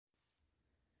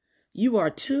You are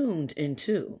tuned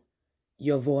into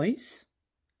your voice,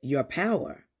 your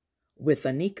power with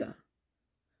Anika.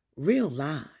 Real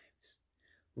lives,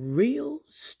 real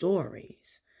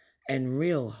stories, and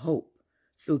real hope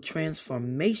through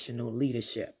transformational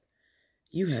leadership.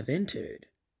 You have entered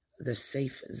the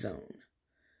safe zone,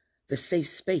 the safe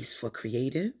space for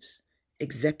creatives,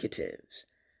 executives,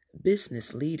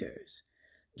 business leaders,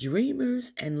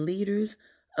 dreamers, and leaders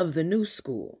of the new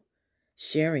school,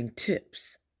 sharing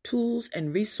tips, tools,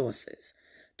 and resources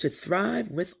to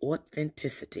thrive with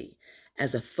authenticity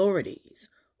as authorities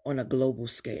on a global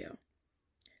scale.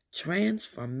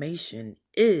 Transformation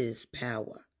is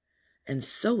power, and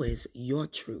so is your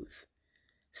truth.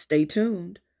 Stay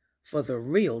tuned for the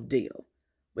real deal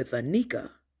with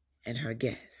Anika and her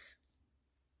guests.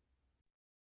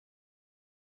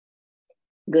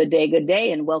 Good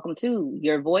day, and welcome to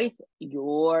Your Voice,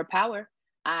 Your Power.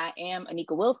 I am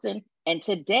Anika Wilson, and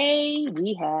today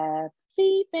we have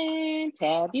the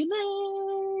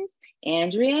fantabulous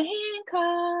Andrea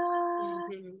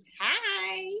Hancock.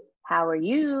 Hi. How are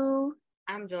you?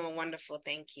 I'm doing wonderful,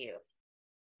 thank you.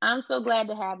 I'm so glad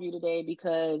to have you today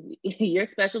because your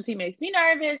specialty makes me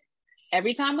nervous.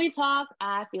 Every time we talk,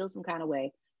 I feel some kind of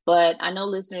way. But I know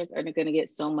listeners are going to get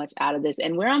so much out of this.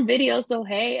 And we're on video, so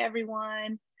hey,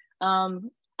 everyone. I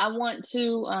want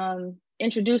to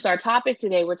introduce our topic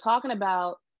today. We're talking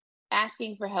about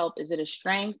asking for help. Is it a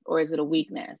strength or is it a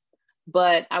weakness?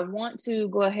 But I want to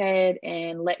go ahead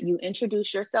and let you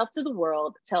introduce yourself to the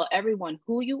world. Tell everyone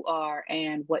who you are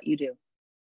and what you do.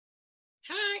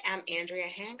 Hi, I'm Andrea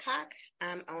Hancock.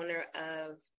 I'm owner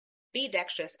of Be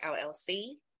Dexterous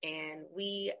LLC, and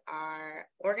we are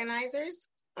organizers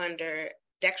under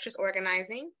Dexterous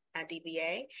Organizing,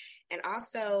 DBA, and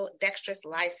also Dexterous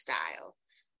Lifestyle.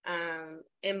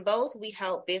 In both, we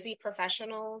help busy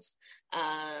professionals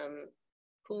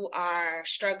who are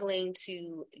struggling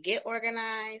to get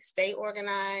organized, stay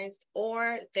organized,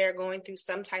 or they're going through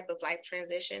some type of life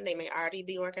transition. They may already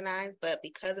be organized, but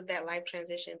because of that life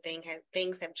transition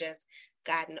things have just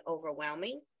gotten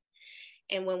overwhelming.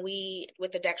 And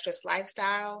with the Dexterous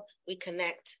Lifestyle, we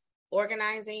connect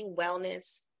organizing,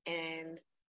 wellness, and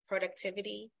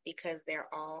productivity because they're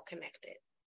all connected.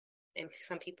 And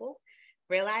some people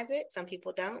realize it, some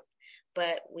people don't,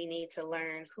 but we need to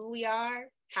learn who we are,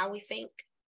 how we think,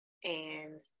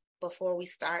 and before we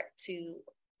start to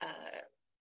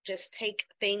just take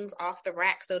things off the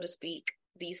rack, so to speak,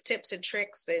 these tips and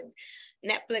tricks and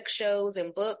Netflix shows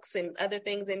and books and other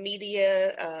things in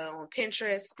media on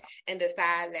Pinterest, and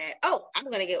decide that, I'm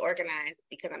going to get organized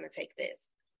because I'm going to take this.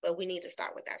 But we need to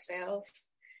start with ourselves,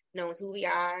 knowing who we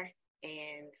are,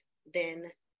 and then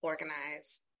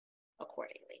organize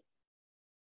accordingly.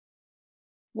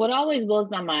 What always blows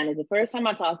my mind is the first time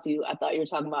I talked to you, I thought you were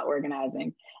talking about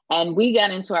organizing. And we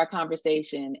got into our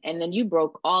conversation, and then you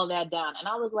broke all that down. And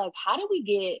I was like, how do we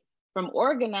get from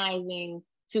organizing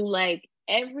to like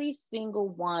every single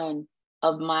one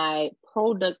of my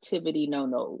productivity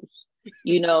no-nos?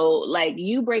 You know, like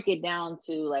you break it down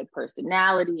to like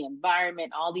personality,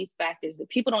 environment, all these factors that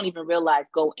people don't even realize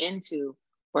go into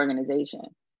organization,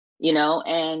 you know,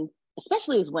 and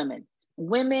especially as women,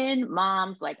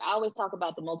 moms, like I always talk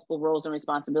about the multiple roles and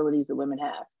responsibilities that women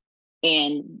have.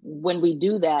 And when we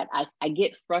do that, I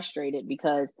get frustrated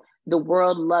because the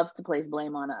world loves to place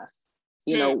blame on us.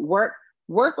 You know,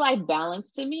 work-life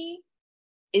balance to me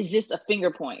is just a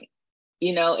finger point.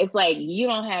 You know, it's like you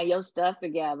don't have your stuff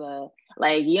together.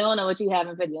 Like you don't know what you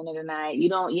having for dinner tonight.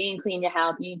 You ain't clean your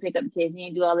house. You ain't pick up the kids. You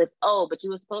ain't do all this. Oh, but you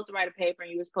were supposed to write a paper,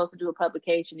 and you were supposed to do a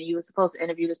publication, and you were supposed to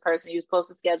interview this person. You were supposed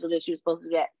to schedule this. You were supposed to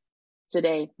do that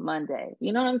today, Monday.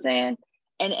 You know what I'm saying?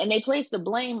 And they place the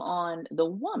blame on the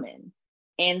woman.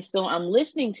 And so I'm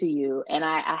listening to you, and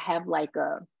I have like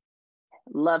a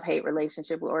love-hate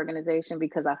relationship with organization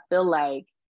because I feel like,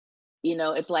 you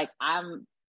know, it's like I'm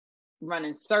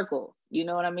running circles, you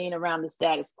know what I mean, around the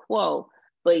status quo,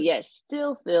 but yet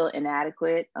still feel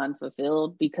inadequate,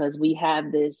 unfulfilled, because we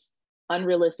have this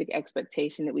unrealistic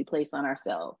expectation that we place on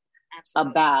ourselves.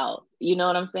 Absolutely. About, you know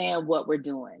what I'm saying, what we're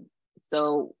doing.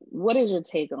 So what is your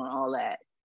take on all that?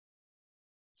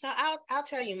 So I'll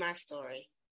tell you my story.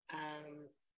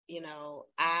 You know,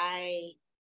 I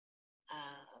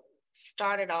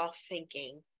started off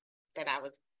thinking that I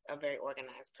was a very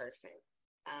organized person.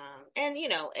 And, you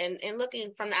know, and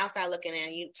looking from the outside looking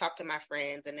in, you talk to my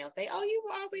friends and they'll say, oh, you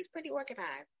were always pretty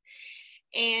organized.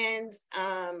 And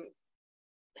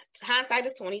hindsight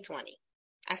is 2020.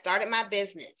 I started my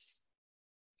business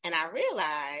and I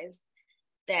realized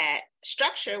that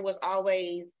structure was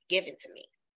always given to me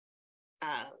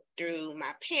through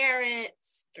my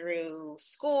parents, through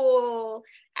school.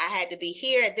 I had to be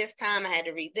here at this time. I had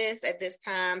to read this at this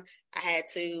time. I had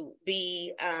to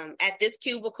be at this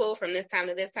cubicle from this time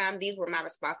to this time. These were my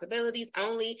responsibilities.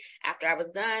 Only after I was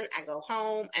done, I go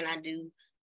home and I do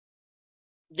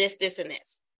this, this, and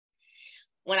this.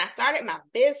 When I started my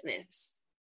business,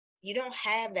 you don't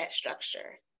have that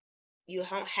structure. You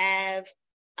don't have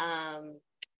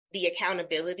the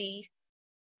accountability,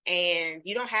 and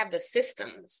you don't have the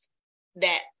systems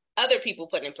that other people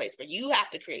put in place for you. You have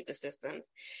to create the systems.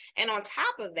 And on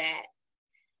top of that,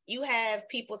 you have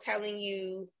people telling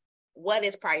you what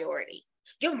is priority.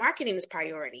 Your marketing is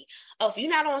priority. Oh, if you're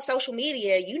not on social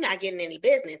media, you're not getting any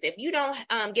business. If you don't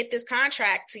get this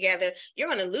contract together, you're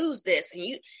going to lose this.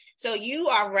 And so you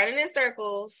are running in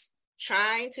circles,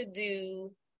 trying to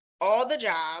do all the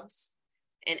jobs,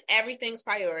 and everything's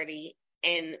priority.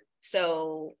 And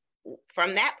so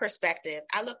from that perspective,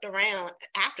 I looked around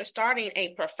after starting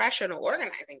a professional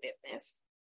organizing business,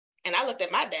 and I looked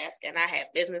at my desk and I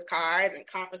had business cards and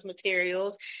conference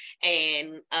materials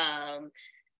and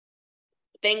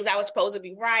things I was supposed to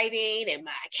be writing and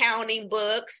my accounting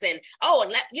books. And,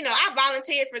 I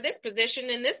volunteered for this position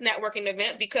in this networking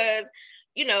event because,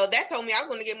 that told me I was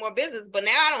going to get more business, but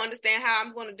now I don't understand how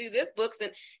I'm going to do this books.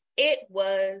 And it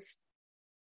was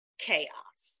chaos.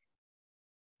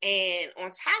 And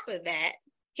on top of that,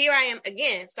 here I am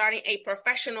again, starting a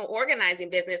professional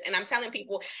organizing business. And I'm telling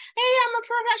people, hey, I'm a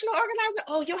professional organizer.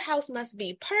 Oh, your house must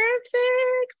be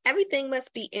perfect. Everything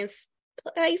must be in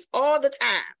place all the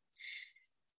time.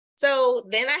 So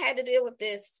then I had to deal with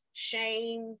this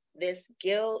shame, this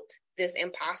guilt, this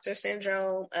imposter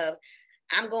syndrome of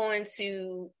I'm going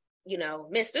to,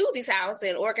 Miss Susie's house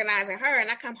and organizing her.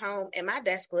 And I come home and my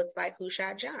desk looks like Who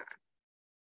Shot John?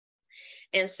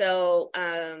 And so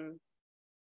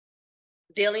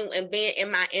dealing and being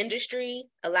in my industry,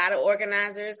 a lot of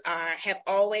organizers have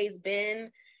always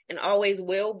been and always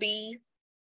will be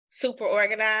super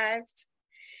organized.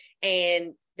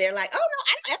 And they're like, oh no,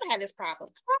 I don't ever have this problem.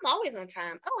 Oh, I'm always on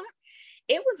time. Oh,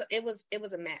 it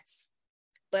was a mess.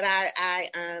 But I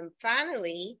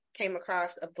finally came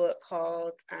across a book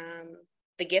called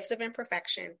The Gifts of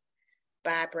Imperfection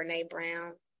by Brene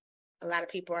Brown. A lot of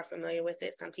people are familiar with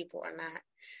it. Some people are not.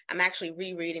 I'm actually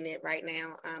rereading it right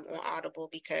now on Audible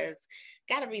because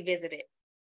got to revisit it.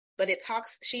 But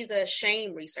she's a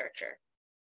shame researcher.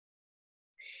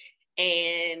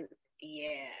 And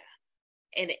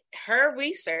her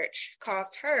research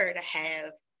caused her to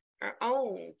have her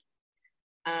own,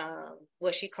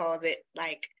 what she calls it,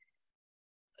 like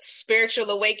spiritual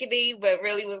awakening, but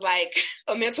really was like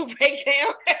a mental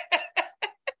breakdown.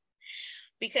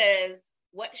 Because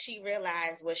what she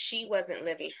realized was she wasn't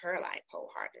living her life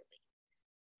wholeheartedly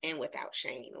and without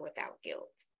shame and without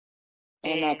guilt.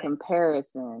 And that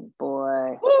comparison,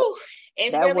 boy. Whew,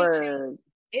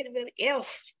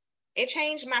 It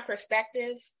changed my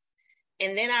perspective.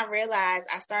 And then I realized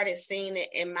I started seeing it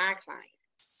in my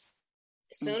clients.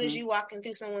 As soon as you walk in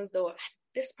through someone's door,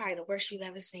 this is probably the worst you've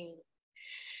ever seen.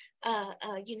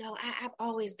 I've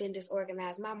always been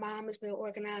disorganized. My mom has been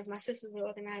organized. My sister's been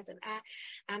organized.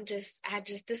 And this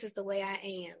is the way I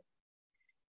am.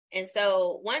 And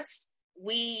so once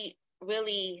we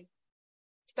really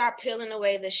start peeling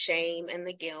away the shame and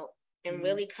the guilt and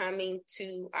really coming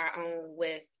to our own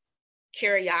with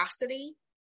curiosity,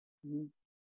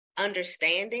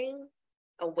 understanding,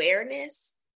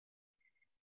 awareness,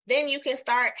 then you can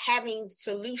start having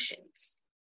solutions.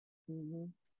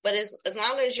 But as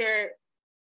long as you're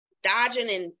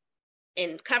dodging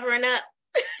and covering up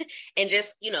and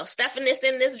just, stuffing this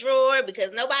in this drawer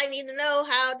because nobody needs to know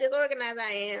how disorganized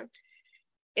I am,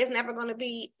 it's never going to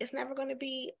be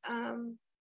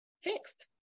fixed.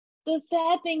 The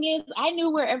sad thing is I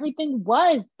knew where everything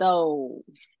was though.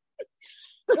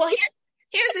 Well,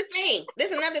 here's the thing.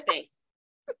 There's another thing.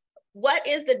 What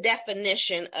is the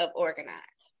definition of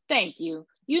organized? Thank you.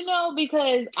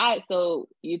 Because so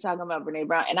you're talking about Brene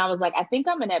Brown, and I was like, I think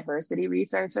I'm an adversity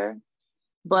researcher,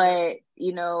 but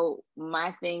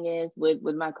my thing is with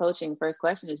my coaching, first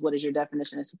question is, what is your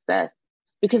definition of success?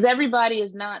 Because everybody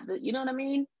is not, you know what I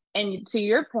mean? And to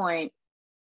your point,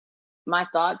 my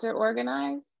thoughts are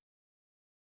organized.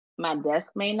 My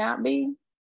desk may not be,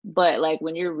 but like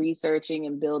when you're researching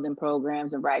and building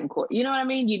programs and writing you know what I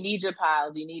mean? You need your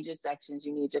piles, you need your sections,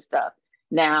 you need your stuff.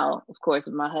 Now, of course,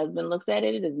 if my husband looks at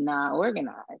it, it is not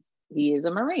organized. He is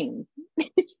a Marine.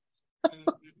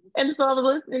 And so I was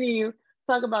listening to you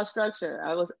talk about structure.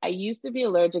 I used to be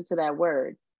allergic to that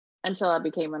word until I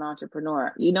became an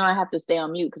entrepreneur. I have to stay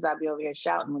on mute because I'd be over here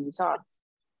shouting when you talk.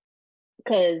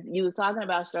 Because you was talking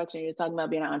about structure, and you was talking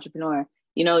about being an entrepreneur.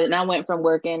 You know, and I went from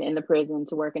working in the prison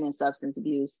to working in substance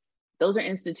abuse. Those are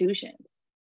institutions.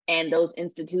 And those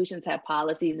institutions have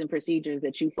policies and procedures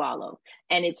that you follow.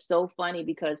 And it's so funny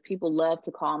because people love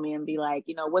to call me and be like,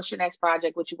 you know, what's your next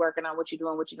project? What you working on? What you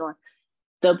doing? What you doing?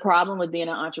 The problem with being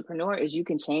an entrepreneur is you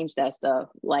can change that stuff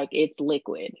like it's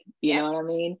liquid. You know what I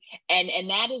mean? And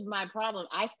that is my problem.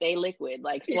 I stay liquid.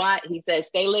 Like SWAT, he says,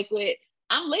 stay liquid.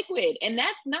 I'm liquid. And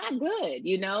that's not good.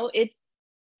 You know,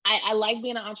 I like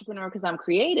being an entrepreneur because I'm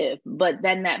creative, but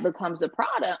then that becomes a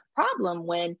problem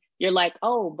when you're like,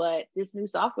 oh, but this new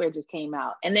software just came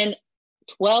out. And then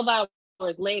 12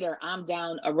 hours later, I'm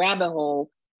down a rabbit hole.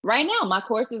 Right now, my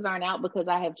courses aren't out because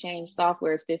I have changed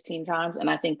softwares 15 times. And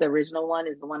I think the original one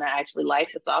is the one I actually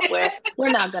like, the software. We're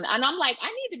not going to. And I'm like, I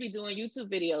need to be doing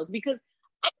YouTube videos because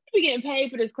I need to be getting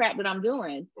paid for this crap that I'm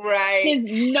doing. Right.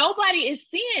 Nobody is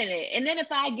seeing it. And then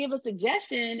if I give a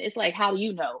suggestion, it's like, how do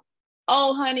you know?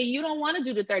 Oh, honey, you don't want to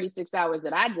do the 36 hours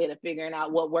that I did of figuring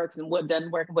out what works and what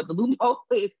doesn't work and what the loophole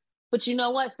is. But you know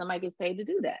what? Somebody gets paid to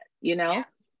do that, you know? Yeah.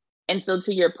 And so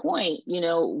to your point, you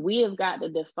know, we have got to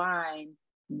define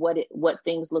what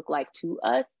things look like to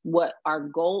us, what our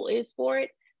goal is for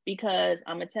it, because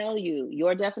I'm going to tell you,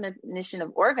 your definition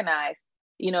of organized,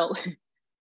 you know,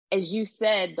 as you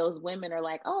said, those women are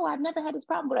like, oh, I've never had this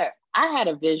problem with her. I had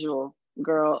a visual,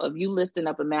 girl, of you lifting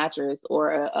up a mattress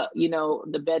or you know,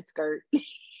 the bed skirt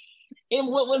and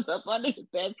what was up under the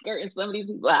bed skirt in some of these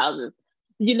people's houses.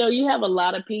 You know, you have a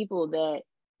lot of people that,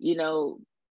 you know,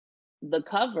 the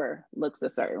cover looks a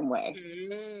certain way.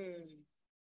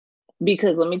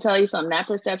 Because let me tell you something, that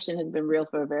perception has been real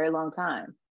for a very long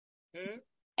time.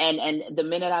 And the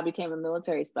minute I became a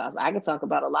military spouse, I could talk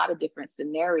about a lot of different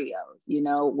scenarios, you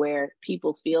know, where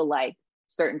people feel like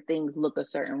certain things look a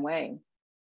certain way.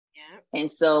 Yeah.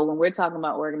 And so when we're talking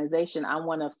about organization, I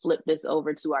want to flip this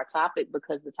over to our topic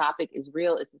because the topic is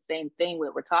real. It's the same thing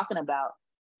that we're talking about,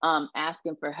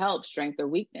 asking for help, strength or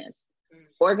weakness.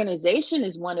 Organization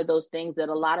is one of those things that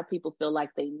a lot of people feel like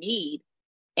they need.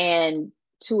 And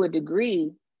to a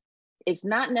degree, it's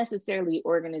not necessarily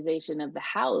organization of the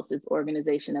house, it's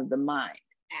organization of the mind.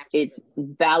 Absolutely. It's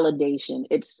validation,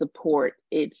 it's support,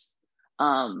 it's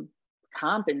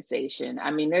compensation.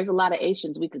 I mean, there's a lot of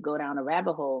Asians we could go down a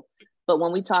rabbit hole, but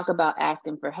when we talk about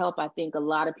asking for help, I think a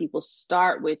lot of people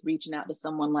start with reaching out to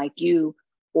someone like you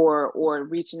or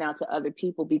reaching out to other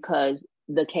people because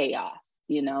the chaos,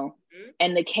 you know,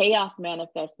 and the chaos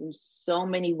manifests in so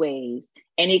many ways,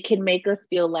 and it can make us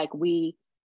feel like we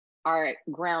are at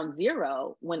ground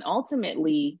zero when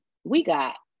ultimately we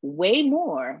got way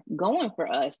more going for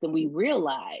us than we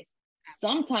realize.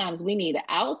 Sometimes we need an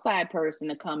outside person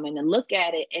to come in and look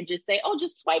at it and just say, oh,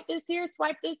 just swipe this here,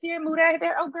 move that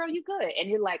there. Oh, girl, you good. And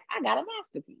you're like, I got a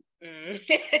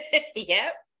masterpiece.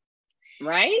 Yep.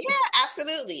 Right? Yeah,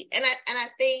 absolutely. And I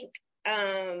think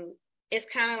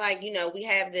it's kind of like, you know, we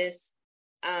have this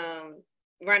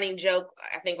running joke,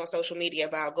 I think, on social media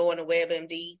about going to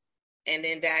WebMD and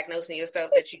then diagnosing yourself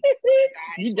that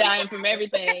you're dying from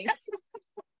everything.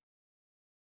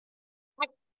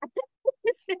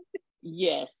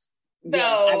 Yes. So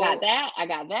yes. I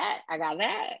got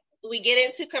that. We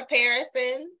get into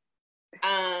comparison.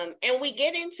 And we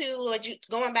get into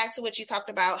going back to what you talked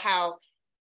about, how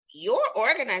your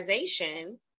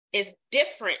organization is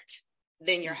different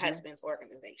than your husband's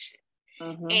organization.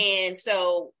 And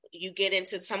so you get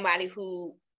into somebody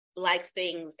who likes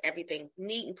everything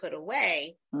neat and put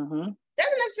away. Doesn't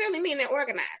necessarily mean they're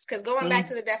organized, because going back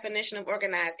to the definition of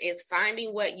organized is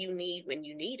finding what you need when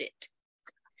you need it.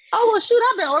 Oh, well, shoot,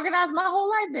 I've been organized my whole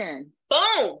life then.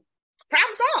 Boom.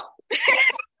 Problem solved.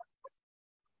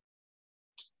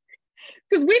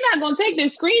 Because we're not going to take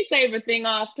this screensaver thing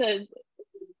off, because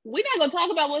we're not going to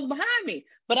talk about what's behind me.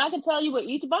 But I can tell you what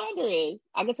each binder is.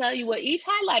 I can tell you what each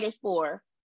highlighter's for.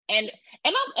 And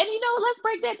you know, let's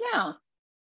break that down.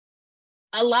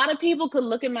 A lot of people could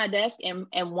look at my desk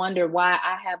and wonder why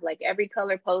I have like every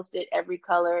color posted, every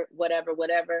color,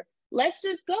 whatever. Let's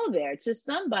just go there. To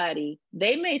somebody,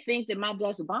 they may think that my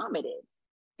desk vomited.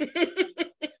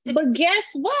 But guess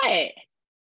what?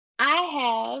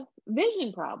 I have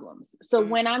vision problems. So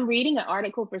when I'm reading an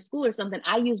article for school or something,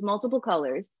 I use multiple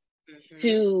colors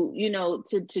to, you know,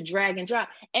 to drag and drop.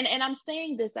 And I'm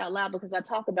saying this out loud because I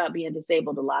talk about being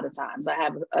disabled a lot of times. I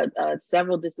have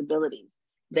several disabilities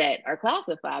that are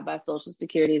classified by Social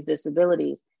Security as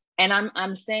disabilities. And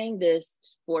I'm saying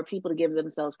this for people to give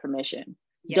themselves permission.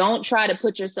 Yes. Don't try to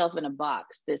put yourself in a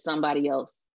box that somebody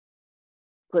else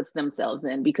puts themselves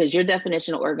in, because your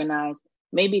definition of organized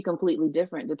may be completely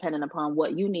different depending upon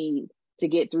what you need to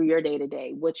get through your day to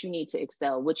day, what you need to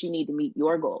excel, what you need to meet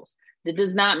your goals. That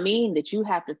does not mean that you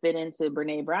have to fit into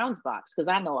Brene Brown's box, because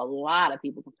I know a lot of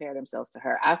people compare themselves to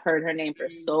her. I've heard her name for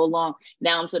so long.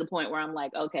 Now I'm to the point where I'm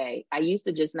like, okay, I used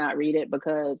to just not read it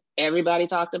because everybody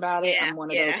talked about it. I'm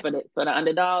one of those for the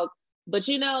underdog. But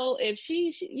if she,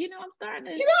 I'm starting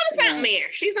to. She's on to something there.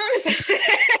 She's on to something.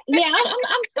 Yeah,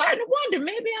 I'm starting to wonder.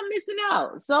 Maybe I'm missing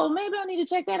out. So maybe I need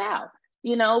to check that out.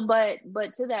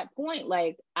 But to that point,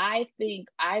 like, I think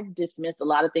I've dismissed a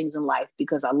lot of things in life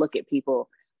because I look at people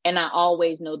and I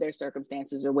always know their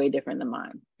circumstances are way different than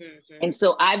mine. Mm-hmm. And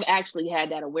so I've actually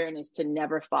had that awareness to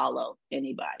never follow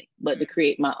anybody, but to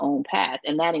create my own path.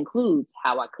 And that includes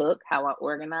how I cook, how I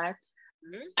organize.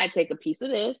 Mm-hmm. I take a piece of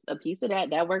this, a piece of that.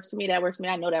 That works for me. That works for me.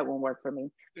 I know that won't work for me.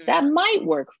 Mm-hmm. That might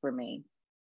work for me.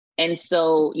 And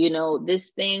so, this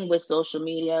thing with social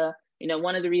media,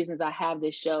 one of the reasons I have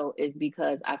this show is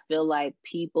because I feel like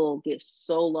people get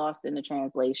so lost in the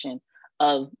translation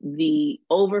of the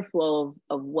overflow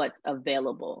of what's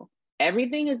available.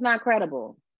 Everything is not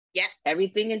credible. Yeah.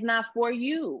 Everything is not for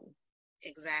you.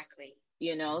 Exactly.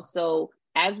 So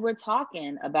as we're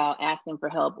talking about asking for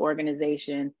help,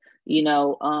 organization,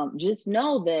 just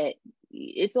know that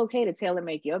it's okay to tailor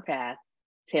make your path,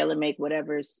 tailor make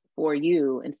whatever's for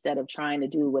you instead of trying to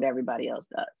do what everybody else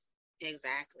does.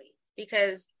 Exactly.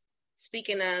 Because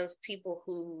speaking of people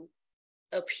who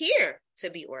appear to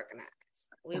be organized,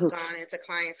 we've gone into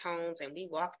clients' homes and we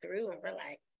walk through and we're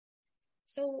like,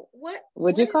 so what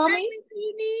would you call me? Do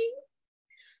you need?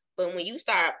 But when you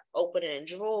start opening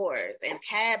drawers and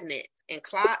cabinets and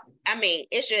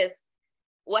it's just,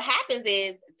 what happens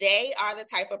is they are the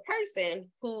type of person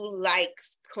who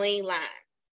likes clean lines.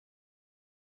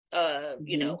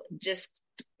 Just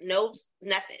knows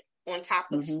nothing on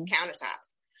top of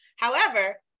countertops.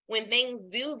 However, when things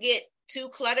do get too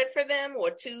cluttered for them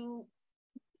or too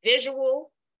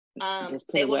visual,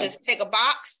 they will just take a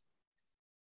box.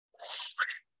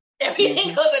 Everything goes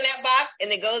in that box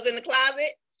and it goes in the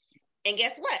closet. And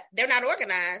guess what? They're not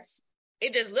organized.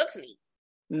 It just looks neat.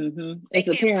 Mm-hmm. They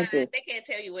can't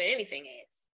tell you what anything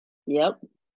is. Yep.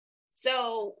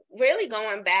 So really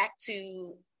going back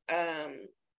to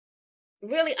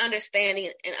really understanding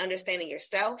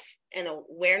yourself and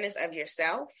awareness of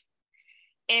yourself.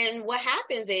 And what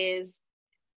happens is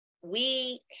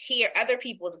we hear other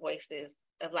people's voices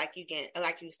of, like you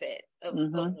said, of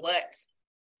what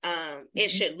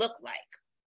it should look like.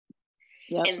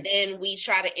 Yep. And then we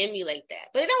try to emulate that,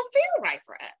 but it don't feel right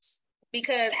for us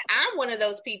because I'm one of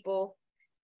those people.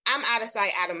 I'm out of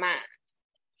sight, out of mind.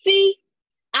 See,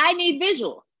 I need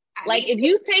visuals. If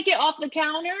you take it off the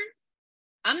counter,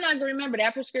 I'm not gonna remember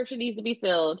that prescription needs to be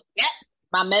filled. Yep.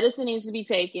 My medicine needs to be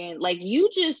taken. Like, you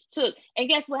just took, and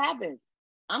guess what happens?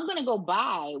 I'm gonna go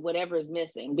buy whatever is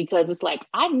missing because it's like,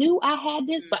 I knew I had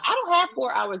this, but I don't have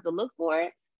 4 hours to look for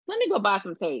it. Let me go buy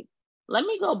some tape. Let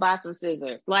me go buy some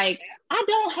scissors. Like, I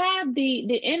don't have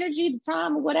the energy, the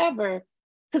time, or whatever,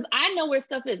 because I know where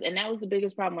stuff is. And that was the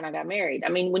biggest problem when I got married. I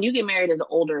mean, when you get married as an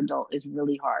older adult, it's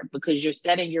really hard because you're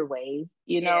set in your ways.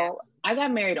 I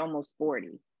got married almost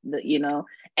 40, and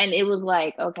it was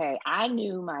like, okay, I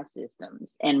knew my systems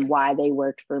and why they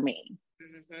worked for me.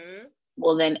 Mm-hmm.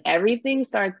 Well, then everything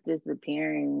starts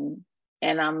disappearing.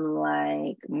 And I'm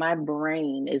like, my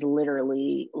brain is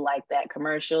literally like that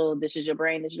commercial. This is your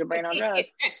brain on drugs.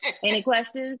 Any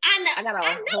questions? I got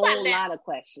a whole lot of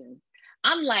questions.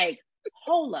 I'm like,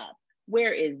 hold up.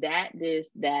 Where is that, this,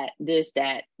 that, and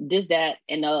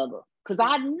the other? Because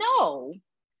I know.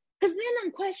 Because then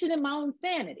I'm questioning my own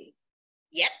sanity.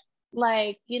 Yep.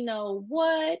 Like,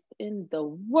 what in the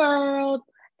world?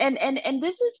 And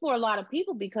this is for a lot of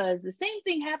people because the same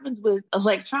thing happens with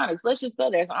electronics. Let's just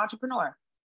go there as an entrepreneur.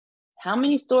 How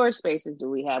many storage spaces do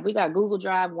we have? We got Google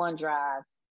Drive, OneDrive,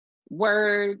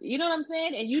 Word. You know what I'm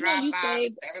saying? And you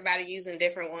save. Everybody using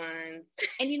different ones.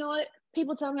 And you know what?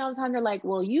 People tell me all the time, they're like,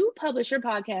 well, you publish your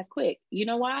podcast quick. You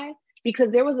know why?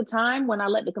 Because there was a time when I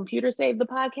let the computer save the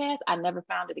podcast, I never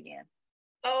found it again.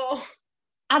 Oh.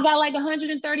 I got like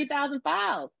 130,000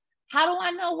 files. How do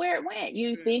I know where it went?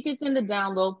 You think it's in the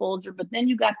download folder, but then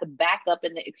you got the backup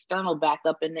and the external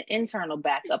backup and the internal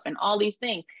backup and all these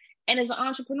things. And as an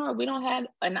entrepreneur, we don't have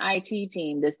an IT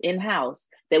team that's in-house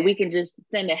that we can just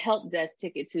send a help desk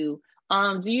ticket to.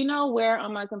 Do you know where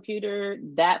on my computer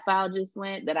that file just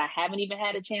went that I haven't even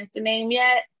had a chance to name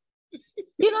yet?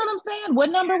 You know what I'm saying?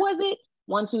 What number was it?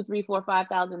 1, 2, 3, 4,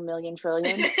 5,000 million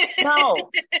trillion. No,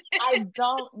 I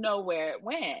don't know where it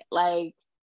went. Like,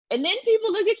 and then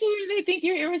people look at you and they think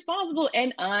you're irresponsible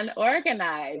and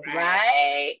unorganized,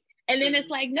 right? And then it's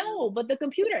like, no, but the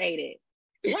computer ate it.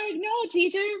 Like, no,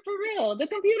 teacher, for real, the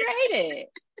computer ate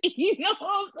it. You know what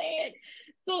I'm saying?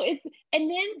 So and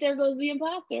then there goes the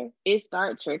imposter. It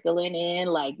starts trickling in,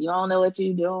 like you don't know what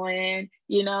you're doing,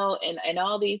 and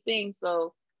all these things.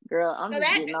 So, girl, I'm So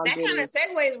just that getting all that kind giddy. of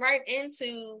segues right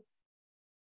into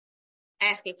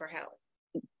asking for help.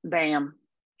 Bam.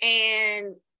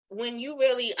 And when you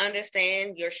really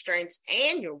understand your strengths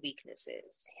and your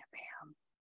weaknesses,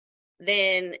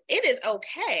 then it is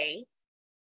okay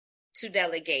to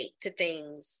delegate to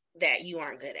things that you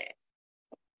aren't good at.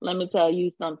 Let me tell you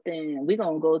something. We're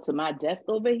going to go to my desk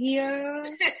over here.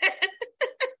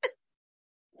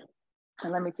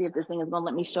 And let me see if this thing is going to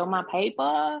let me show my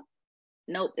paper.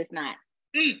 Nope, it's not.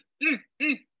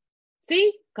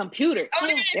 See? Computer. Oh,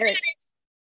 there it is.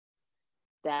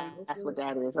 That's what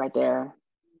that is right there.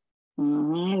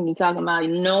 Mm-hmm. You talking about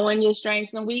knowing your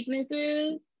strengths and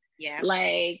weaknesses? Yeah.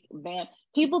 Like, bam.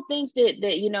 People think that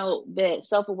that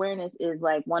self-awareness is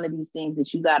like one of these things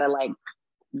that you gotta like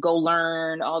go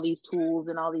learn all these tools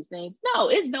and all these things. No,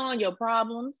 it's knowing your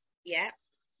problems. Yeah.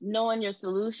 Knowing your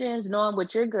solutions, knowing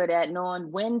what you're good at,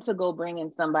 knowing when to go bring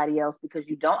in somebody else because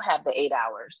you don't have the 8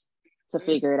 hours to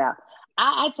figure it out.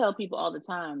 I tell people all the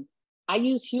time, I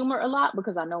use humor a lot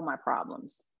because I know my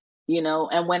problems,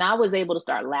 and when I was able to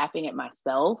start laughing at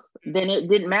myself, then it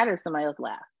didn't matter if somebody else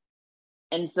laughed.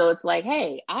 And so it's like,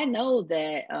 hey, I know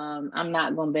that I'm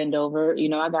not going to bend over.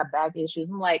 I got back issues.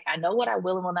 I'm like, I know what I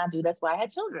will and will not do. That's why I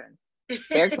had children.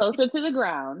 They're closer to the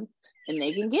ground and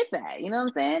they can get that. You know what I'm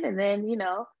saying? And then,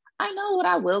 I know what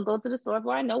I will go to the store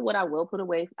for. I know what I will put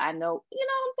away. I know, what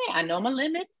I'm saying? I know my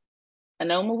limits. I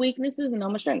know my weaknesses. I know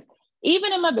my strengths.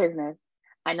 Even in my business,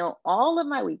 I know all of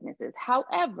my weaknesses.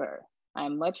 However,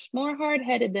 I'm much more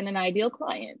hard-headed than an ideal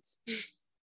client.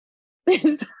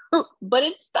 But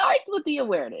it starts with the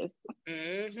awareness.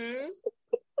 Mm-hmm.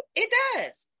 It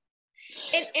does.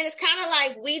 And it's kind of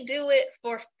like we do it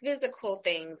for physical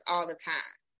things all the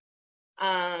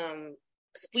time.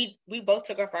 We both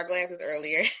took off our glasses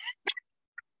earlier.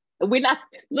 We're not,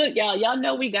 look, y'all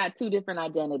know we got two different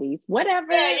identities.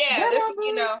 Whatever. Yeah. Whatever.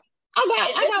 This, I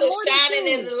got was more shining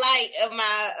in than two. the light of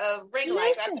my ring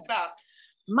lights. I took it off.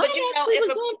 Mine actually was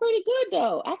doing pretty good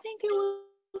though. I think it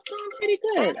was doing pretty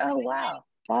good. Oh wow.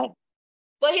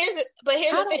 But here's the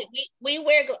thing. We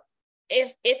wear,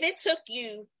 if it took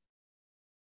you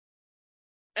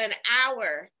an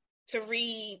hour to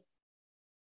read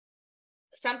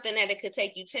something that it could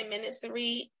take you 10 minutes to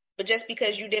read, but just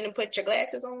because you didn't put your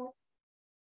glasses on,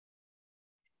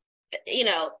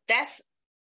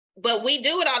 but we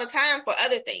do it all the time for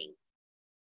other things.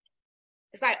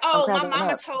 It's like, oh, my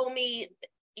mama told me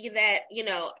that,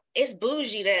 it's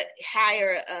bougie to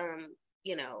hire,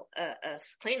 a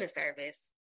cleaning service.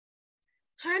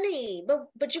 Honey,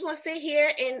 but you're going to sit here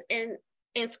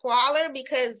and squalor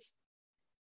because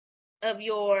of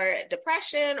your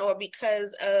depression or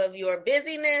because of your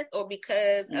busyness or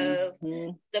because of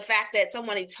the fact that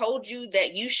somebody told you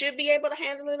that you should be able to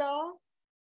handle it all.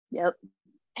 Yep.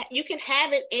 You can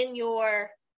have it in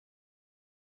your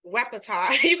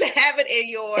repertoire. You can have it in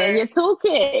your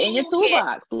toolkit, in your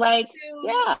toolbox. Like,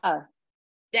 yeah.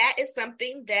 That is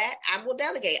something that I will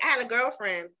delegate. I had a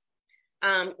girlfriend.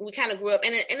 We kind of grew up,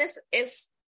 and it's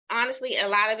honestly a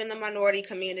lot of in the minority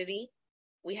community.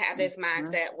 We have this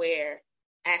mindset where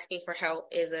asking for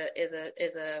help is a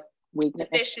weakness.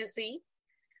 Deficiency.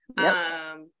 Yep.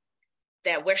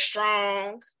 That we're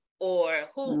strong, or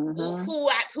who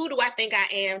do I think I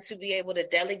am to be able to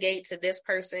delegate to this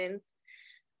person,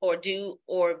 or do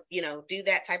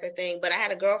that type of thing. But I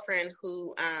had a girlfriend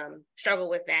who struggled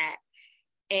with that.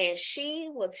 And she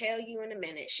will tell you in a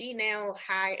minute. She now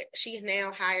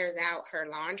hires out her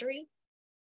laundry,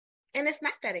 and it's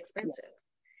not that expensive.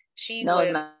 She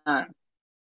will not.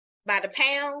 By the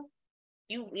pound.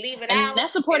 You leave it and out. And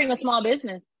that's supporting a small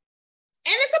business. And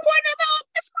it's supporting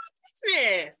a small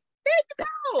business. There you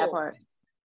go. That part.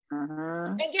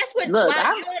 Mm-hmm. And guess what? Look,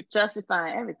 I'm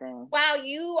justifying everything. While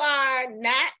you are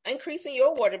not increasing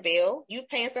your water bill, you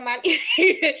paying somebody,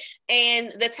 and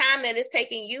the time that it's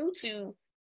taking you to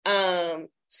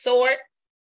sort,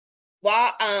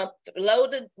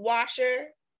 load the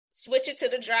washer, switch it to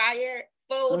the dryer,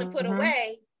 fold and put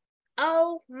away.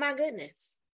 Oh my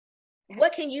goodness.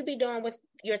 What can you be doing with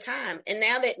your time? And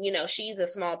now that, she's a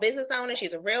small business owner,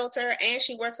 she's a realtor, and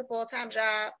she works a full-time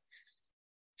job,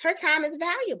 her time is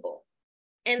valuable.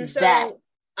 And so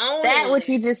that what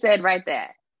you just said right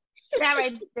there. That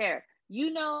right there.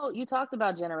 You talked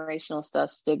about generational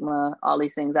stuff, stigma, all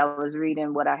these things. I was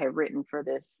reading what I had written for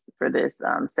this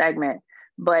segment,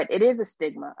 but it is a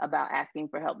stigma about asking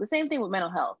for help. The same thing with mental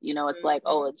health. It's like,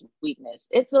 oh, it's weakness.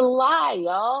 It's a lie,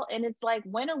 y'all. And it's like,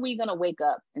 when are we going to wake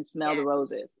up and smell the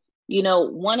roses?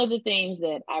 One of the things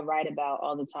that I write about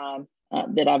all the time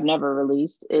that I've never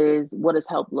released is, what does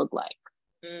help look like?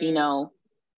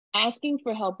 Asking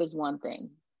for help is one thing.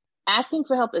 Asking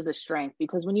for help is a strength,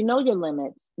 because when you know your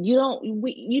limits, you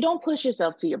don't push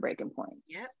yourself to your breaking point.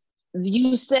 Yep.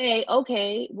 You say,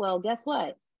 okay, well, guess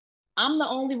what? I'm the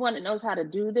only one that knows how to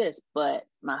do this, but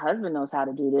my husband knows how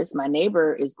to do this. My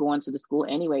neighbor is going to the school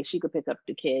anyway. She could pick up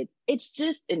the kids. It's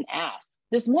just an ask.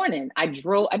 This morning, I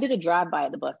did a drive-by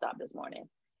at the bus stop this morning.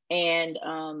 And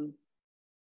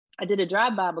I did a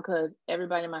drive-by because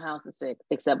everybody in my house is sick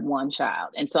except one child.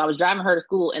 And so I was driving her to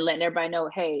school and letting everybody know,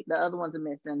 hey, the other ones are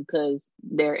missing because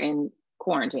they're in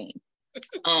quarantine.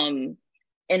 And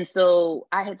so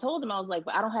I had told them, I was like,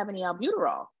 but I don't have any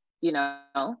albuterol,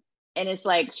 And it's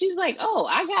like, she's like, oh,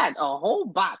 I got a whole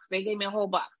box. They gave me a whole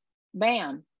box.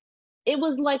 Bam. It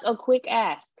was like a quick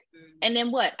ask. And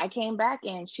then what? I came back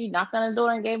and she knocked on the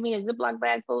door and gave me a Ziploc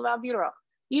bag full of albuterol,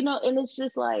 and it's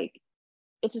just like,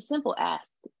 it's a simple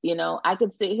ask. I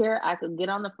could sit here, I could get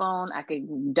on the phone, I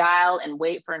could dial and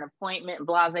wait for an appointment,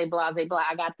 blase, blase, blah.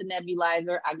 I got the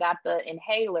nebulizer, I got the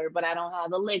inhaler, but I don't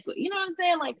have the liquid. You know what I'm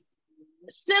saying? Like,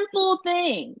 simple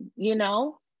thing,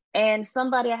 and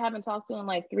somebody I haven't talked to in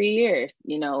like 3 years,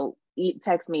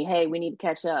 text me, hey, we need to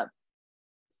catch up.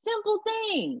 Simple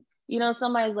thing.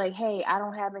 Somebody's like, hey, I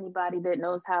don't have anybody that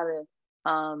knows how to,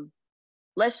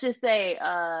 let's just say,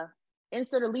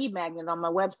 insert a lead magnet on my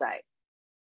website.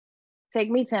 Take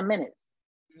me 10 minutes,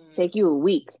 take you a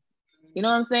week. You know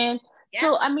what I'm saying? Yeah.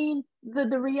 So, I mean,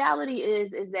 the reality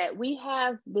is that we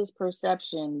have this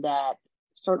perception that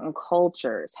certain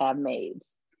cultures have maids.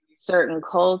 Certain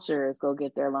cultures go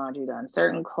get their laundry done.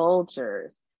 Certain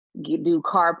cultures do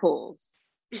carpools,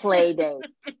 play dates.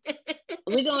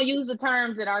 We're going to use the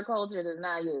terms that our culture does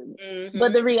not use. Mm-hmm.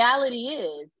 But the reality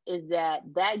is that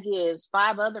gives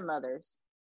 5 other mothers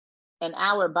an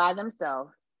hour by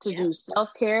themselves to do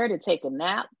self-care, to take a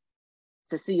nap,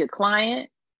 to see a client,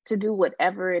 to do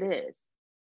whatever it is.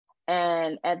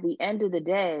 And at the end of the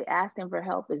day, asking for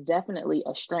help is definitely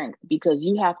a strength, because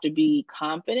you have to be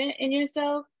confident in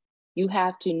yourself. You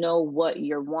have to know what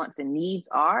your wants and needs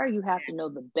are. You have to know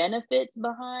the benefits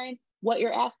behind what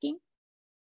you're asking.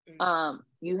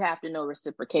 You have to know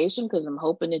reciprocation, because I'm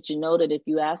hoping that you know that if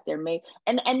you ask, there may,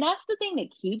 and that's the thing that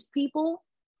keeps people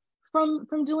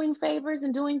from doing favors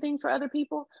and doing things for other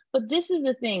people. But this is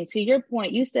the thing, to your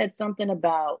point, you said something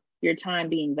about your time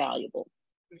being valuable.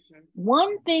 Mm-hmm.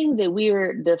 One thing that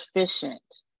we're deficient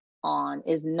on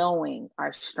is knowing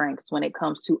our strengths when it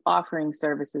comes to offering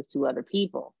services to other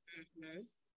people. Mm-hmm.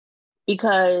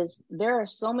 Because there are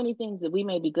so many things that we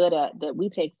may be good at that we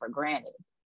take for granted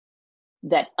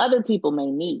that other people may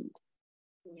need.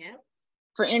 Yeah.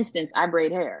 For instance, I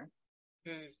braid hair.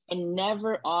 And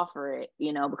never offer it,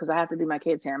 because I have to do my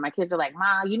kids' hair. My kids are like,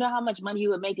 Ma, you know how much money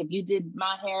you would make if you did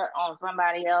my hair on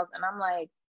somebody else? And I'm like,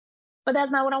 but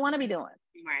that's not what I want to be doing.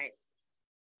 Right.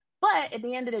 But at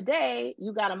the end of the day,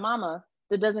 you got a mama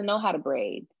that doesn't know how to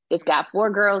braid. It's got 4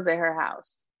 girls at her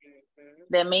house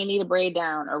that may need a braid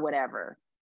down or whatever.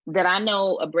 That I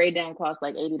know a braid down cost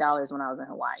like $80 when I was in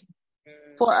Hawaii.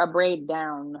 For a braid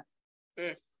down.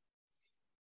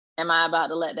 Am I about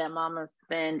to let that mama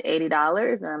spend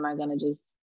 $80, or am I going to just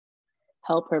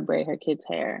help her braid her kids'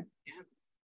 hair? Yeah.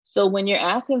 So when you're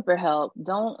asking for help,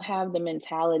 don't have the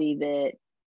mentality that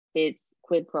it's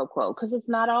quid pro quo, because it's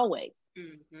not always.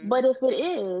 Mm-hmm. But if it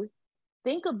is,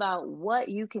 think about what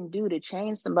you can do to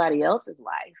change somebody else's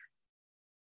life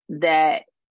that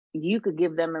you could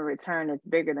give them a return that's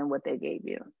bigger than what they gave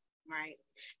you. Right.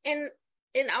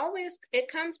 And always, it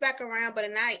comes back around, but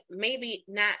maybe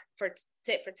not for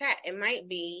tit for tat. It might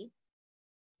be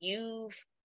you've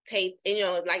paid,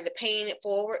 like the paying it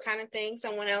forward kind of thing.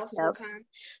 Someone else will come.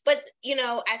 But,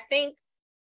 I think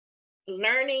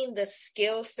learning the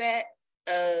skill set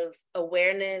of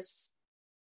awareness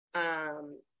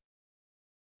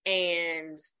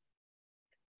and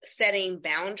setting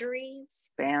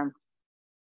boundaries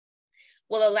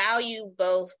will allow you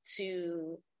both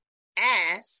to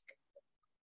ask,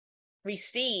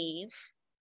 receive,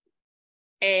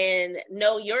 and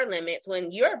know your limits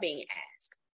when you're being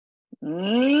asked.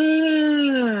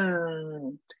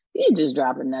 You just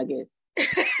dropping nuggets.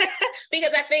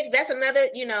 Because I think that's another,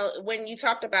 when you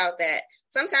talked about that,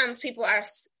 sometimes people are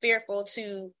fearful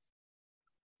to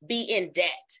be in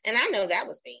debt. And I know that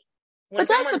was me. When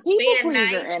someone's being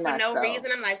nice for no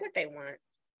reason, I'm like, what they want?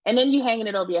 And then you hanging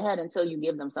it over your head until you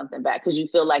give them something back, because you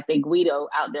feel like they Guido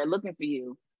out there looking for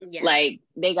you. Yeah. Like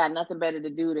they got nothing better to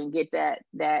do than get that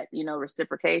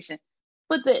reciprocation.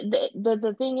 But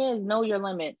the thing is, know your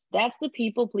limits. That's the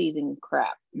people pleasing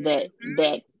crap that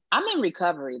I'm in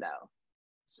recovery though.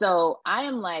 So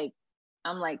I'm like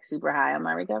super high on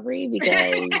my recovery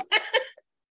because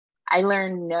I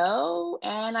learned no,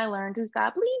 and I learned to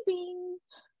stop leaving.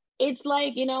 It's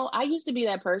like, I used to be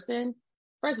that person.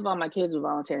 First of all, my kids would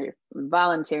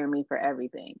volunteer me for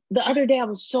everything. The other day I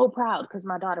was so proud because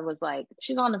my daughter was like,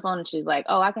 she's on the phone and she's like,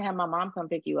 oh, I can have my mom come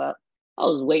pick you up. I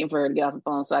was waiting for her to get off the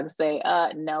phone so I could say,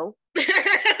 no.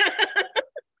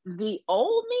 The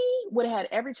old me would have had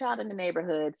every child in the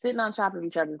neighborhood sitting on top of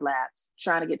each other's laps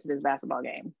trying to get to this basketball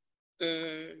game.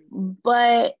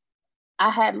 But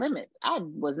I had limits. I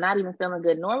was not even feeling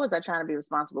good, nor was I trying to be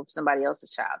responsible for somebody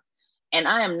else's child. And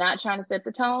I am not trying to set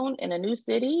the tone in a new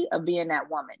city of being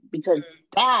that woman, because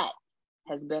that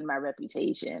has been my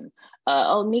reputation.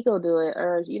 Oh, Nico do it,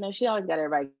 or she always got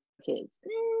everybody kids.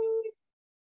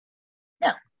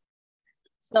 No.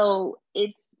 So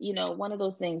it's one of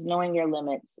those things, knowing your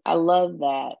limits. I love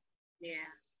that. Yeah,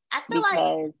 I feel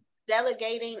like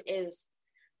delegating is,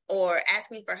 or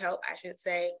asking for help, I should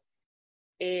say,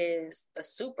 is a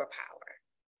superpower.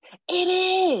 It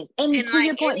is. And to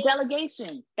your point,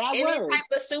 delegation, that any word. type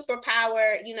of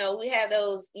superpower, we have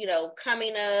those,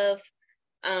 coming of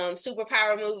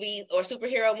superpower movies or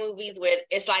superhero movies where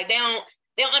it's like they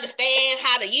don't understand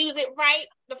how to use it right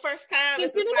the first time.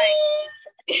 It's just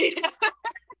like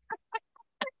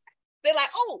they're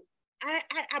like, oh,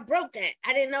 I broke that.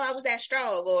 I didn't know I was that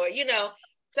strong, or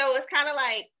so it's kind of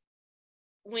like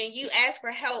when you ask for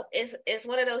help, it's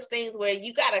one of those things where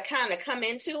you got to kind of come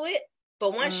into it.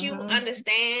 But once you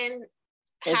understand,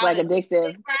 it's like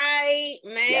addictive, right,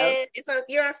 man? Yep.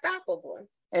 You're unstoppable.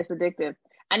 It's addictive.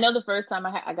 I know the first time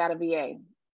I got a VA,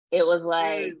 it was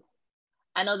like,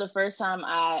 I know the first time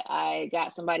I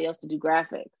got somebody else to do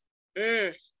graphics,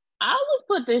 I was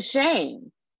put to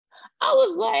shame. I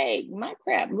was like, my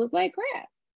crap looked like crap.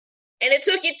 And it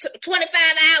took you 25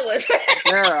 hours.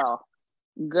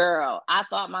 Girl, I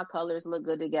thought my colors looked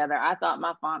good together. I thought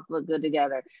my fonts looked good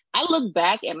together. I look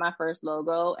back at my first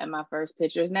logo and my first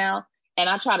pictures now, and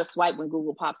I try to swipe when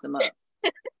Google pops them up.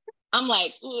 I'm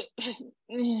like,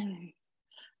 and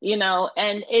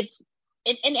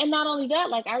and not only that,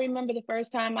 like I remember the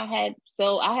first time I had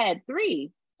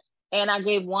 3, and I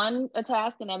gave one a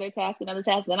task, another task.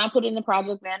 Then I put in the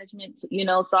project management,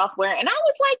 software, and I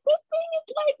was like, this thing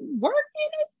is like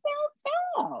working itself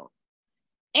out.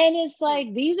 And it's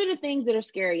like, these are the things that are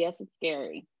scary. Yes, it's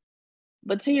scary.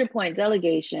 But to your point,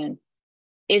 delegation,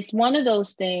 it's one of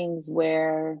those things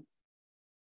where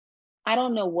I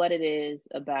don't know what it is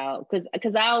about,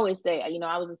 because I always say,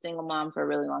 I was a single mom for a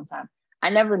really long time. I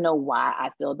never know why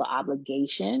I feel the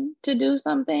obligation to do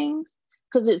some things,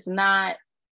 because it's not,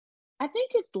 I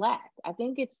think it's lack. I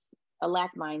think it's a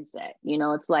lack mindset.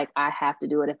 It's like, I have to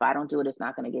do it. If I don't do it, it's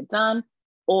not going to get done,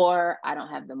 or I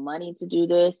don't have the money to do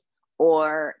this,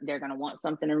 or they're going to want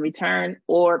something in return,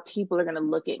 or people are going to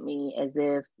look at me as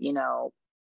if,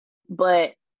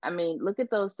 but I mean, look at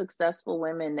those successful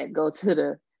women that go to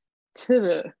the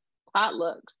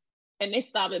potlucks and they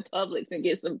stop at Publix and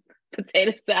get some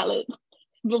potato salad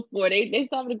before they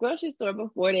stop at the grocery store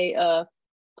before they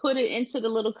put it into the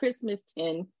little Christmas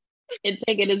tin and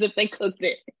take it as if they cooked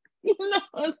it. You know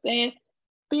what I'm saying?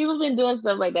 People have been doing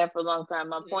stuff like that for a long time.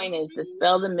 My point is,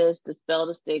 dispel the myths, dispel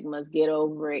the stigmas, get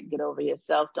over it, get over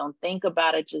yourself. Don't think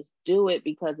about it, just do it,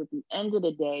 because at the end of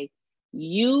the day,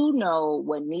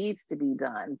 what needs to be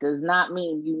done does not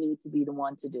mean you need to be the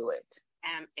one to do it.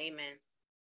 Amen.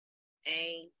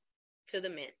 A to the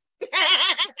men.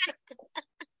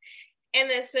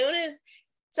 And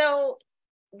so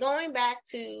going back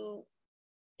to,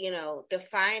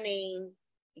 defining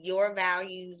your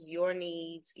values, your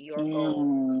needs, your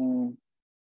goals,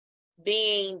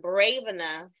 being brave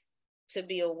enough to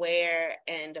be aware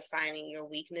and defining your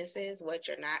weaknesses, what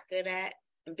you're not good at,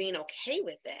 and being okay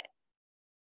with that.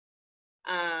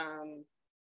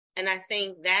 And I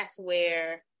think that's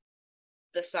where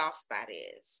the soft spot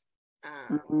is.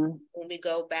 When we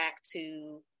go back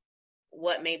to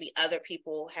what maybe other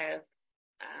people have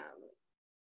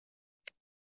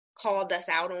called us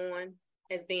out on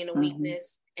as being a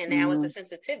weakness, and now it's a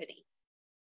sensitivity.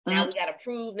 Now we got to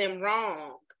prove them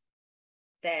wrong,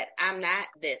 that I'm not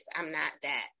this, I'm not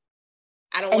that.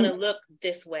 I don't want to look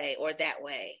this way or that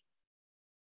way.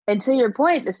 And to your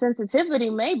point, the sensitivity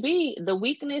may be the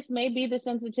weakness, may be the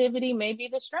sensitivity, may be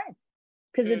the strength.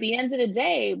 Because at the end of the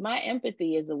day, my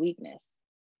empathy is a weakness.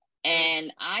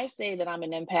 And I say that I'm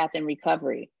an empath in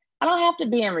recovery. I don't have to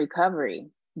be in recovery,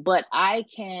 but I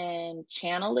can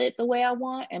channel it the way I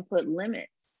want and put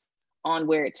limits on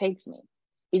where it takes me.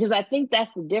 Because I think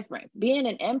that's the difference. Being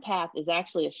an empath is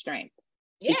actually a strength,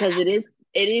 because it is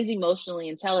emotionally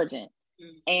intelligent.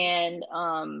 And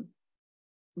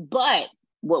but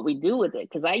what we do with it.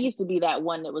 Because I used to be that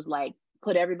one that was like,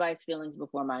 put everybody's feelings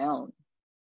before my own.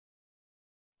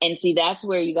 And see, that's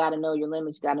where you got to know your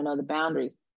limits, you got to know the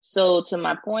boundaries. So to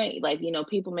my point, like, you know,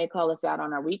 people may call us out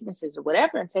on our weaknesses or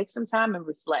whatever, and take some time and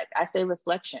reflect. I say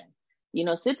reflection. You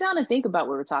know, sit down and think about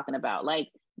what we're talking about. Like,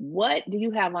 what do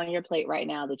you have on your plate right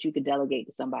now that you could delegate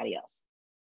to somebody else?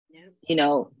 Yeah. You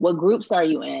know, what groups are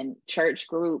you in? Church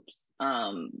groups,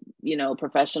 you know,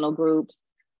 professional groups.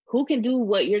 Who can do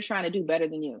what you're trying to do better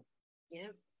than you? Yeah.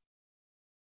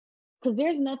 Because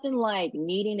there's nothing like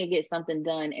needing to get something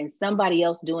done and somebody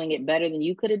else doing it better than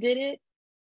you could have did it.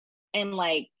 And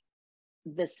like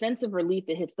the sense of relief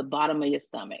that hits the bottom of your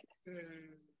stomach.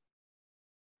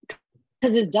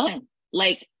 Because it's done.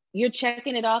 Like, you're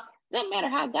checking it off. Doesn't matter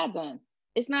how it got done.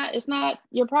 It's not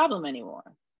your problem anymore.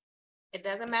 It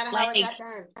doesn't matter how it got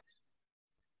done.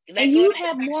 And you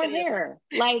have more hair.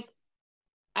 Like,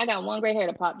 I got one gray hair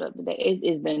that popped up today.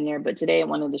 It's been there, but today it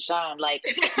wanted to shine. Like,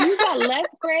 you got less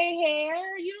gray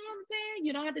hair. You know what I'm saying?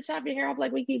 You don't have to chop your hair off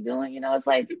like we keep doing. You know, it's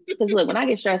like, because look, when I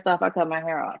get stressed off, I cut my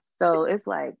hair off. So it's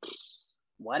like,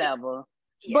 whatever.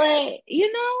 Yeah. But,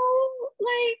 you know,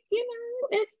 like, you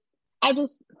know,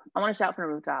 I want to shout from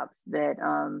the rooftops that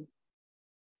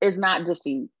it's not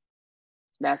defeat.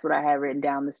 That's what I have written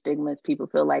down. The stigmas people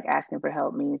feel like asking for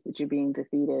help means that you're being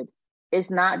defeated. It's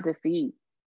not defeat.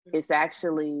 It's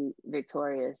actually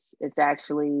victorious. It's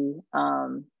actually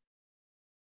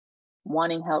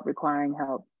wanting help, requiring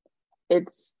help.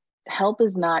 Help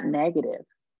is not negative.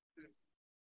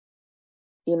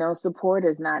 You know, support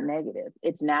is not negative.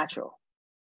 It's natural.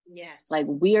 Yes. Like,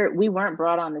 we weren't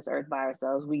brought on this earth by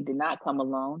ourselves. We did not come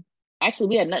alone. Actually,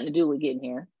 we had nothing to do with getting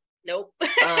here. Nope.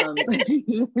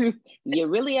 You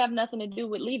really have nothing to do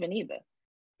with leaving either.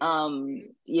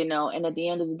 You know, and at the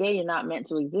end of the day, you're not meant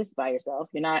to exist by yourself.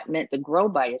 You're not meant to grow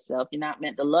by yourself. You're not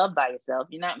meant to love by yourself.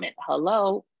 You're not meant,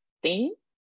 theme,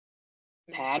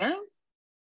 pattern,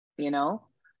 you know?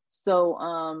 So,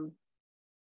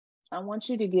 I want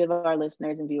you to give our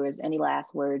listeners and viewers any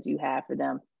last words you have for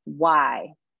them.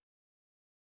 Why?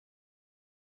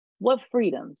 What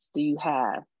freedoms do you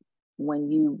have when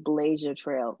you blaze your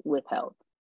trail with help?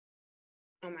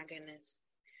 Oh my goodness.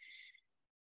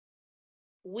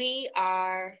 We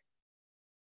are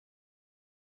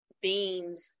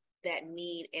beings that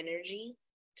need energy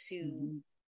to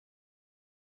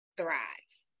thrive.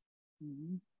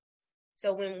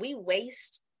 So when we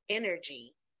waste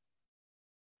energy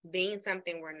being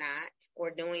something we're not, or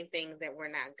doing things that we're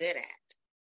not good at,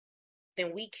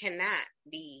 then we cannot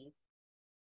be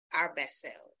our best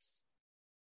selves.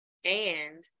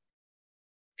 And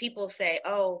people say,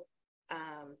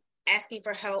 asking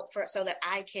for help so that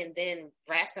I can then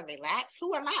rest and relax.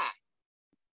 Who am I?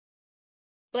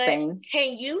 But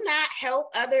can you not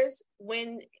help others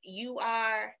when you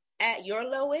are at your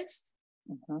lowest?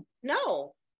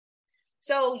 No.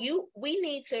 So we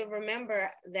need to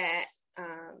remember that,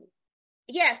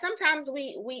 sometimes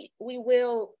we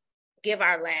will give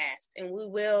our last, and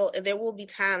there will be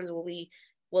times where we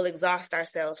will exhaust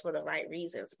ourselves for the right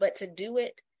reasons, but to do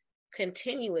it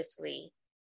continuously,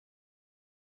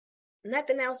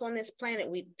 nothing else on this planet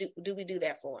we do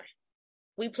that for.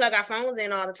 We plug our phones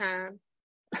in all the time.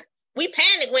 We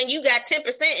panic when you got 10%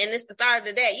 and it's the start of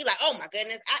the day. You're like, oh my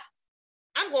goodness,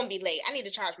 I'm going to be late. I need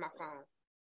to charge my phone.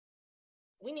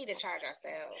 We need to charge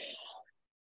ourselves.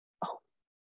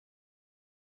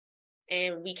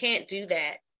 And we can't do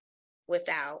that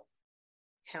without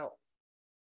help.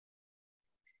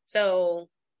 So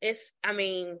a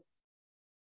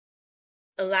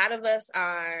lot of us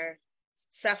are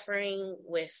suffering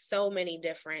with so many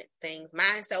different things,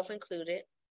 myself included,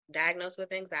 diagnosed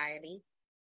with anxiety.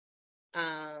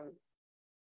 I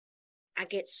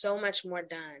get so much more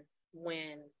done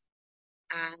when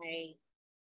I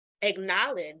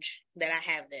acknowledge that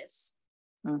I have this,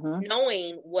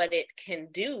 knowing what it can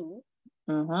do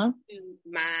to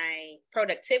my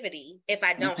productivity if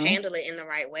I don't handle it in the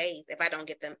right ways, if I don't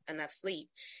get them enough sleep,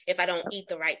 if I don't eat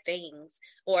the right things,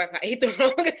 or if I eat the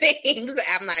wrong things.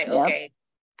 I'm like, okay,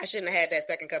 I shouldn't have had that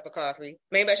second cup of coffee.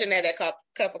 Maybe I shouldn't have that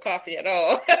cup of coffee at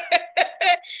all.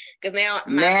 Because now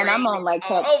my brain I'm on like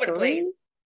all over the place.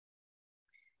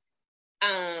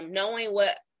 Knowing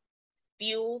what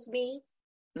fuels me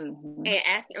and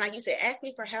asking, like you said, ask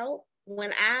me for help.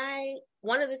 One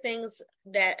of the things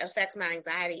that affects my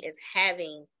anxiety is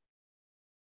having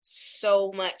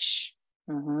so much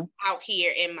out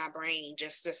here in my brain,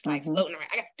 just like floating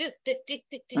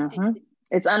around.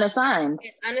 It's unassigned.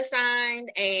 It's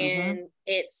unassigned, and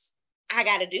I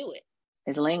got to do it.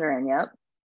 It's lingering. Yep.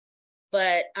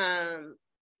 But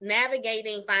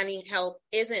navigating, finding help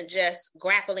isn't just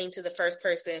grappling to the first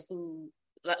person who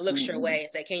looks your way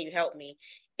and say, can you help me?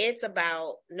 It's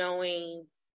about knowing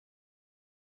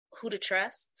who to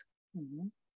trust.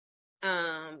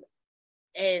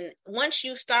 And once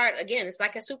you start, again, it's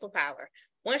like a superpower.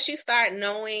 Once you start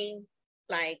knowing,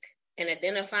 like, and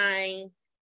identifying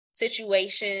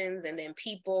situations and then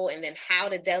people and then how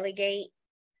to delegate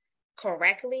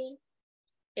correctly,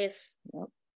 it's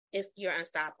you're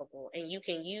unstoppable, and you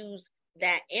can use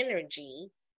that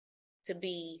energy to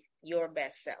be your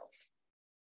best self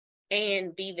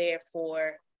and be there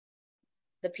for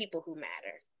the people who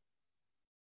matter.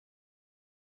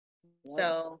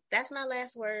 So that's my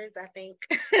last words, I think.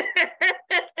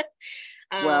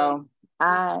 Well,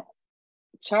 I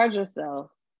charge yourself.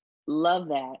 Love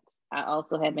that. I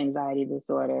also have anxiety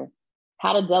disorder.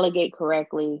 How to delegate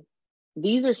correctly.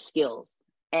 These are skills.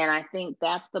 And I think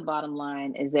that's the bottom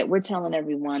line, is that we're telling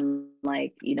everyone,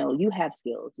 like, you know, you have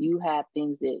skills, you have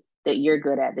things that you're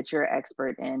good at, that you're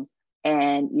expert in,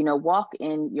 and, you know, walk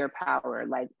in your power,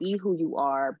 like, be who you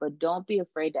are, but don't be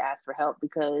afraid to ask for help,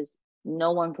 because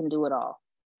no one can do it all.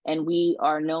 And we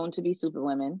are known to be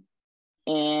superwomen.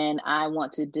 And I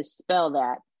want to dispel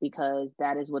that, because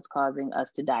that is what's causing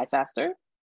us to die faster,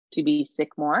 to be sick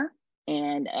more.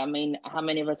 And I mean, how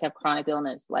many of us have chronic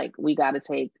illness? Like, we got to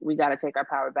take our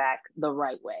power back the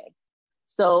right way.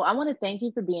 So I want to thank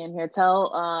you for being here.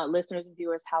 Tell listeners and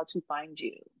viewers how to find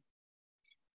you.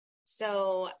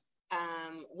 So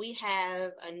we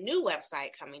have a new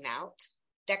website coming out,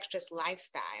 Dextrous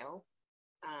Lifestyle,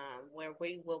 where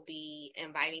we will be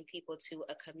inviting people to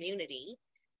a community,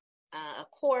 a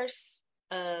course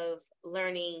of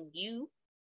learning your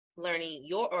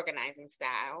organizing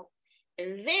style,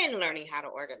 and then learning how to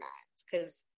organize.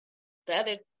 Because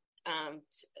the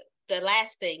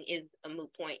last thing is a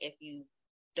moot point if you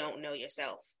don't know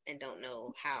yourself and don't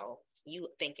know how you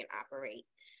think and operate,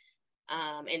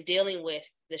 and dealing with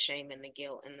the shame and the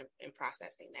guilt and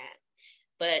processing that.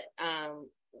 But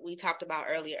we talked about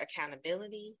earlier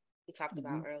accountability. We talked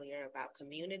about earlier about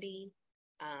community,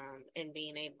 and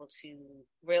being able to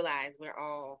realize we're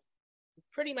all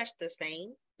pretty much the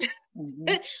same,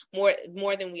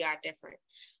 more than we are different.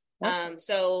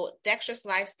 So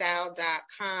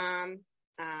dextrouslifestyle.com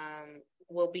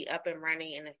will be up and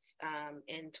running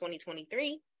in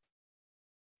 2023.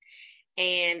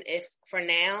 And if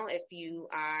you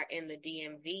are in the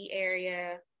DMV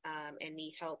area and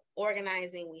need help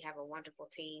organizing, we have a wonderful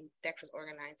team,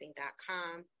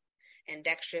 dextrousorganizing.com. And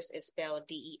Dextrous is spelled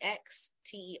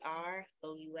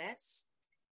DEXTEROUS.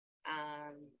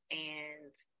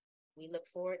 And we look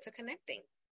forward to connecting.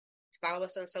 Follow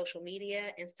us on social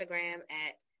media, Instagram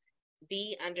at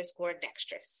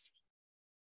 @B_Dextrous.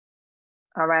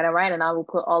 All right. And I will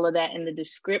put all of that in the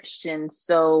description.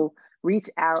 So reach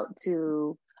out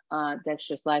to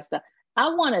Dextrous Lifestyle.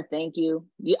 I want to thank you.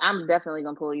 I'm definitely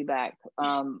going to pull you back.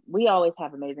 We always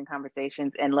have amazing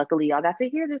conversations, and luckily y'all got to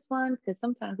hear this one, because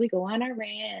sometimes we go on our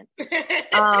rants.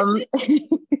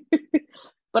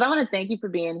 But I want to thank you for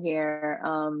being here.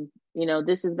 You know,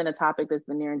 this has been a topic that's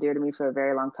been near and dear to me for a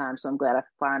very long time, so I'm glad I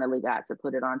finally got to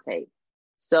put it on tape.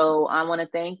 So I want to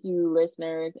thank you,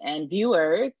 listeners and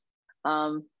viewers.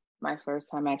 My first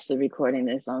time actually recording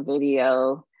this on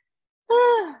video.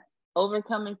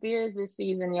 Overcoming fears this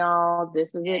season, y'all.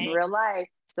 This is it in real life.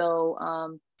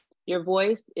 So your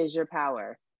voice is your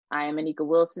power. I am Anika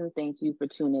Wilson. Thank you for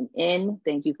tuning in.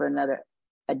 Thank you for another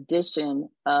edition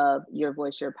of Your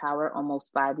Voice, Your Power,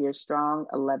 almost 5 years strong,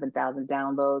 11,000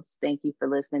 downloads. Thank you for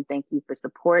listening. Thank you for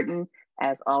supporting.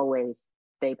 As always,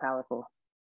 stay powerful.